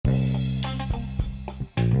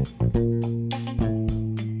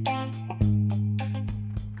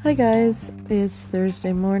Hi guys, it's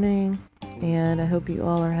Thursday morning and I hope you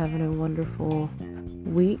all are having a wonderful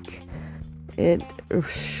week. It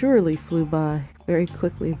surely flew by very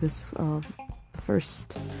quickly this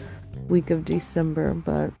first week of December,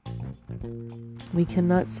 but we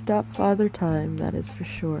cannot stop Father Time, that is for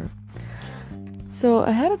sure. So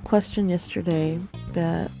I had a question yesterday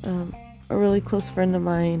that a really close friend of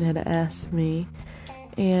mine had asked me,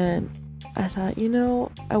 and I thought,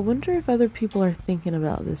 I wonder if other people are thinking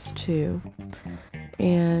about this too.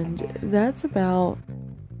 And that's about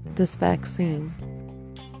this vaccine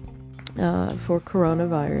for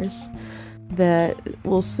coronavirus that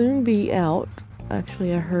will soon be out.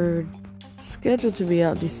 Actually, I heard scheduled to be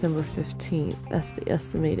out December 15th. That's the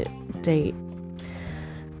estimated date.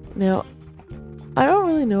 Now, I don't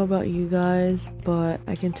really know about you guys, but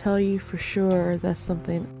I can tell you for sure that's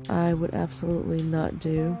something I would absolutely not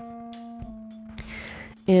do.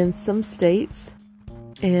 In some states,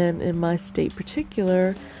 and in my state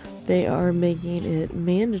particular, they are making it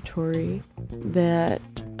mandatory that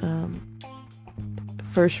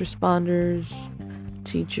first responders,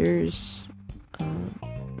 teachers,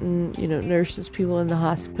 nurses, people in the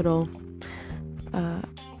hospital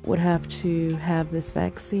would have to have this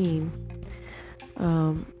vaccine.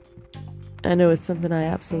 I know it's something I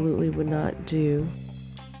absolutely would not do.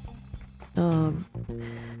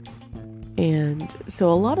 And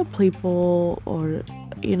so a lot of people are,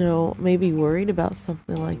 maybe worried about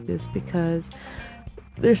something like this because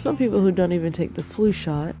there's some people who don't even take the flu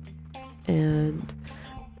shot, and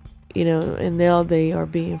now they are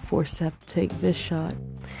being forced to have to take this shot.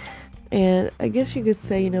 And I guess you could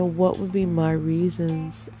say, what would be my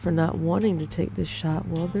reasons for not wanting to take this shot?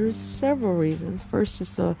 Well, there's several reasons. First,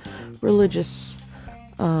 it's a religious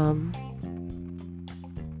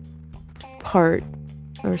part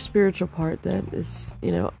or spiritual part that is,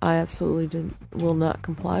 I absolutely will not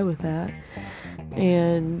comply with that.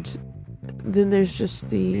 And then there's just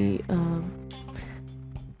the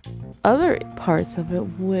other parts of it,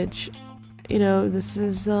 which, this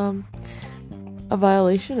is a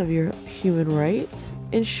violation of your human rights.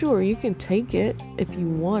 And sure, you can take it if you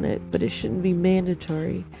want it, but it shouldn't be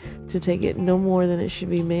mandatory to take it, no more than it should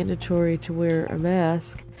be mandatory to wear a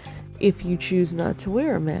mask if you choose not to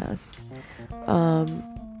wear a mask.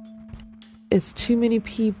 It's too many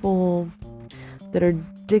people that are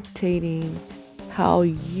dictating how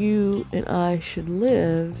you and I should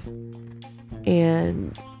live,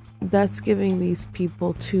 and that's giving these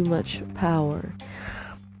people too much power.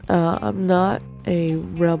 I'm not a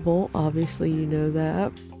rebel, obviously you know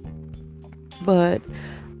that,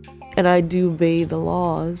 and I do obey the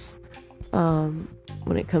laws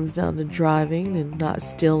when it comes down to driving and not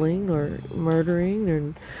stealing or murdering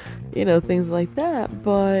or things like that.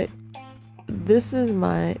 But this is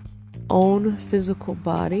my own physical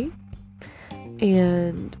body,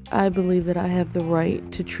 and I believe that I have the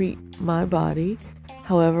right to treat my body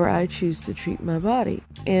however I choose to treat my body.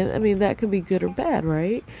 And I mean, that could be good or bad,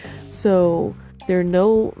 right? So there are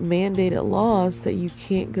no mandated laws that you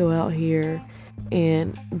can't go out here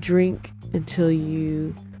and drink until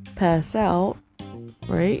you pass out,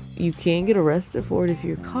 right? You can get arrested for it if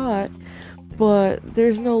you're caught, but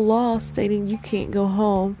there's no law stating you can't go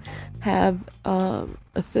home, have a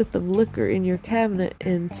fifth of liquor in your cabinet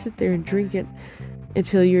and sit there and drink it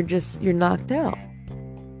until you're knocked out.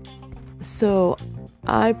 So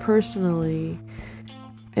I personally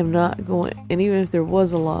am not going, and even if there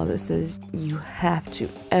was a law that says you have to,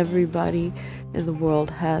 everybody in the world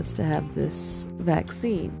has to have this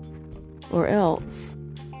vaccine, or else,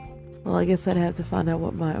 well, I guess I'd have to find out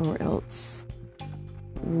what my or else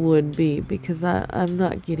would be, because I'm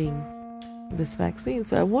not getting this vaccine.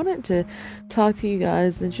 So I wanted to talk to you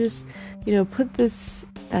guys and just, put this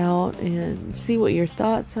out and see what your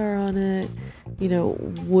thoughts are on it.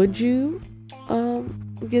 Would you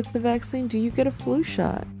get the vaccine? Do you get a flu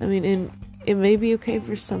shot? I mean, and it may be okay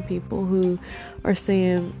for some people who are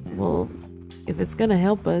saying, well, if it's going to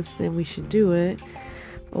help us, then we should do it.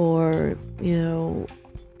 Or,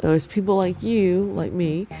 there's people like you, like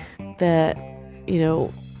me, that,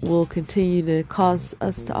 will continue to cause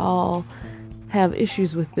us to all have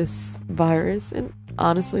issues with this virus. And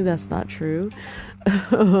honestly, that's not true.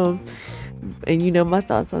 And my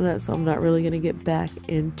thoughts on that, so I'm not really going to get back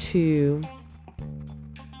into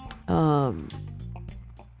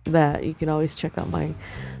that. You can always check out my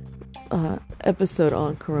episode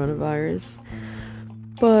on coronavirus.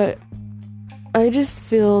 But I just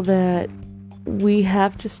feel that we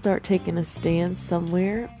have to start taking a stand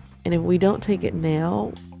somewhere, and if we don't take it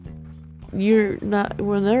now, we're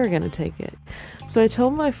never going to take it. So I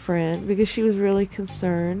told my friend, because she was really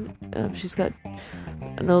concerned. She's got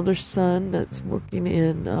an older son that's working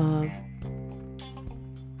in,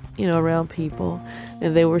 around people,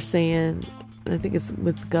 and they were saying, I think it's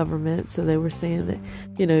with the government, so they were saying that,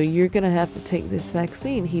 you're going to have to take this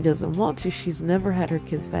vaccine. He doesn't want to. She's never had her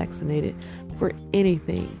kids vaccinated for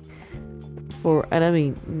anything, and I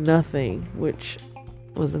mean nothing, which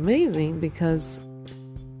was amazing, because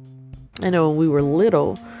I know when we were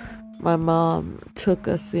little, my mom took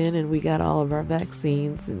us in and we got all of our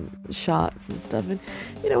vaccines and shots and stuff. And,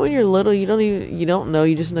 when you're little, you don't know,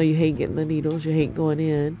 you just know you hate getting the needles, you hate going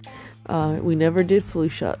in. We never did flu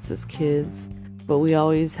shots as kids, but we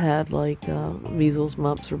always had like measles,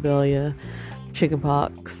 mumps, rubella,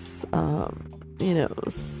 chickenpox,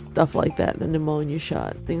 stuff like that, the pneumonia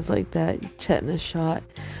shot, things like that, tetanus shot.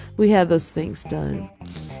 We had those things done.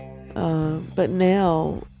 But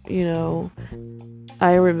now,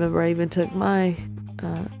 I remember I even took my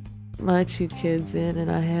two kids in,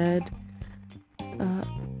 and I had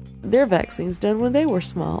their vaccines done when they were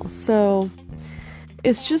small. So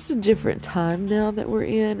it's just a different time now that we're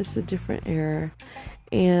in. It's a different era,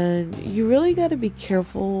 and you really got to be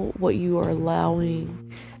careful what you are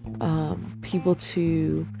allowing people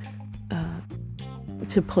to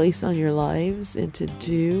place on your lives and to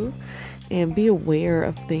do, and be aware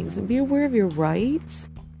of things and be aware of your rights.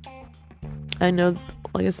 I know,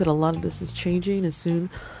 like I said, a lot of this is changing, and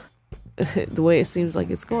soon, the way it seems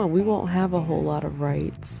like it's going, we won't have a whole lot of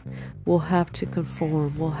rights. We'll have to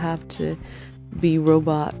conform. We'll have to be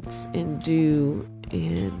robots and do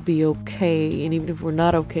and be okay. And even if we're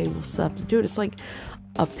not okay, we'll still have to do it. It's like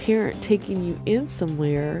a parent taking you in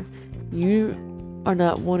somewhere. You are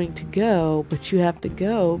not wanting to go, but you have to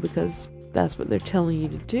go because that's what they're telling you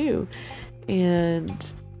to do. And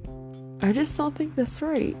I just don't think that's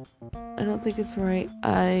right. I don't think it's right.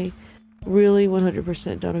 I really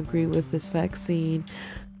 100% don't agree with this vaccine.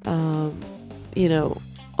 On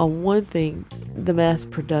one thing, the mass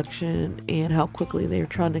production and how quickly they're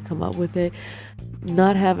trying to come up with it,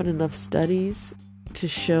 not having enough studies to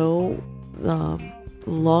show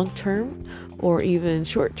long term or even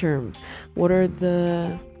short term. What are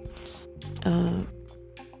the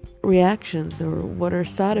reactions, or what are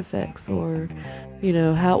side effects, or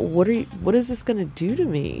what is this going to do to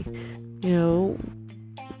me?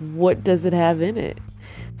 What does it have in it?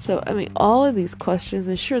 So, I mean, all of these questions,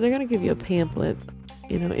 and sure, they're going to give you a pamphlet,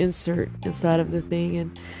 insert inside of the thing,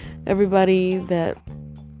 and everybody that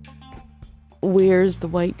wears the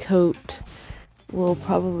white coat will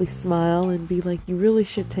probably smile and be like, you really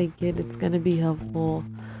should take it. It's going to be helpful,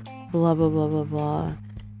 blah, blah, blah, blah, blah.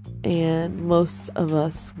 And most of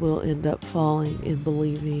us will end up falling and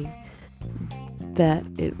believing that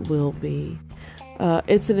it will be.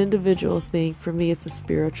 It's an individual thing. For me, it's a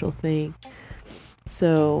spiritual thing.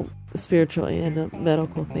 So, a spiritual and a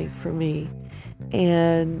medical thing for me.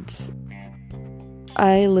 And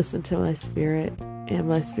I listen to my spirit, and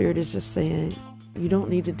my spirit is just saying, you don't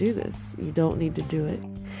need to do this. You don't need to do it.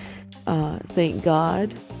 Thank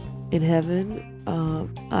God in heaven,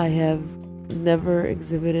 I have never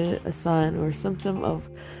exhibited a sign or symptom of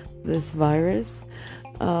this virus.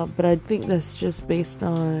 But I think that's just based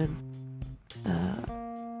on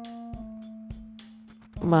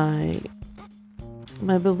my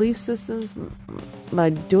belief systems, my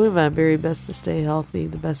doing my very best to stay healthy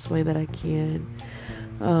the best way that I can.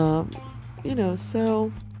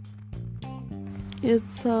 So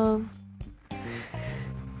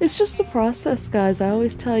it's just a process, guys. I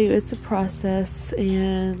always tell you, it's a process,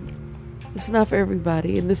 and it's not for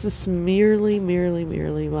everybody. And this is merely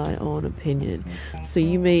my own opinion. So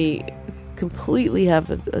you may completely have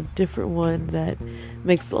a different one that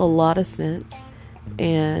makes a lot of sense.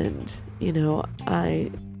 And,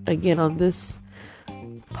 again, on this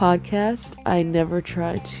podcast, I never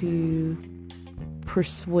try to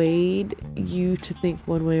persuade you to think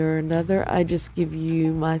one way or another. I just give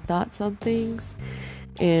you my thoughts on things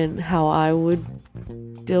and how I would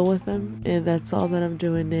deal with them, and that's all that I'm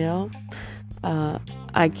doing now.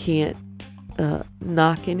 I can't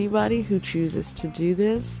knock anybody who chooses to do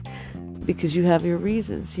this, because you have your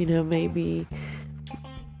reasons. Maybe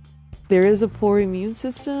there is a poor immune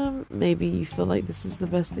system, maybe you feel like this is the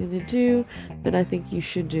best thing to do, then I think you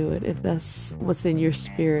should do it if that's what's in your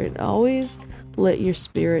spirit. Always let your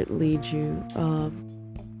spirit lead you.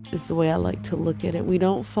 Is the way I like to look at it. We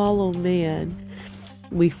don't follow man,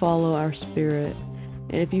 we follow our spirit.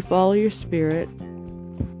 And if you follow your spirit,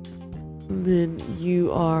 then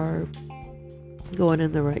you are going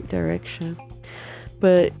in the right direction.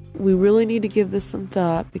 But we really need to give this some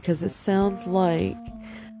thought, because it sounds like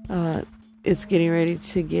it's getting ready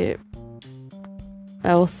to get,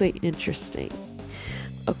 I will say, interesting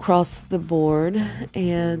across the board.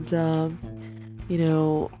 And,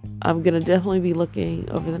 I'm going to definitely be looking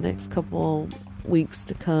over the next couple weeks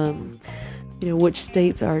to come, which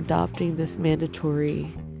states are adopting this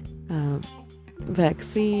mandatory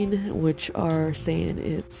vaccine, which are saying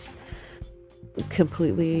it's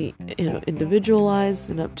completely, individualized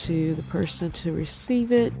and up to the person to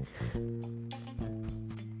receive it.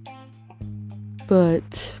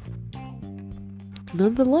 But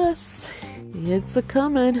nonetheless, it's a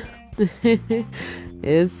coming.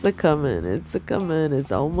 It's a coming.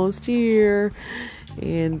 It's almost here.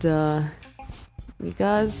 And you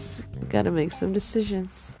guys gotta make some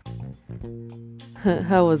decisions.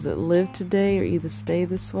 How was it? Live today or either stay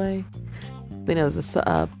this way? I think that was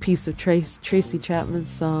a piece of Tracy Chapman's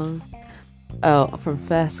song. Oh, from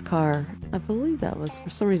Fast Car. I believe that was, for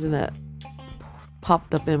some reason, that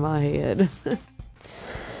popped up in my head.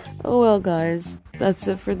 Oh well, guys, that's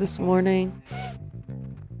it for this morning.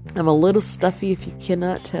 I'm a little stuffy if you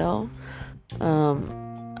cannot tell.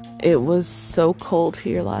 It was so cold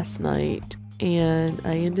here last night, and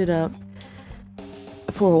I ended up,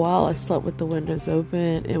 for a while, I slept with the windows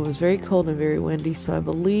open. It was very cold and very windy, so I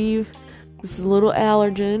believe this is little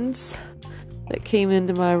allergens that came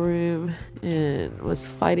into my room and was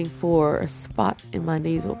fighting for a spot in my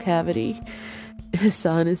nasal cavity,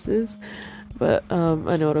 sinuses. But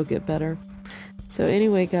I know it'll get better. So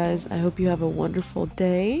anyway, guys, I hope you have a wonderful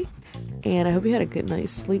day, and I hope you had a good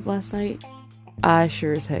night's sleep last night. I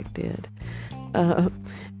sure as heck did.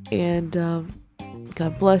 And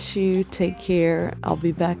God bless you. Take care. I'll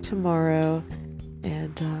be back tomorrow.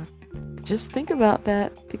 And just think about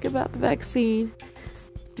that. Think about the vaccine.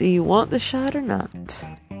 Do you want the shot or not?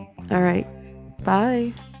 All right.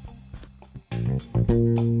 Bye.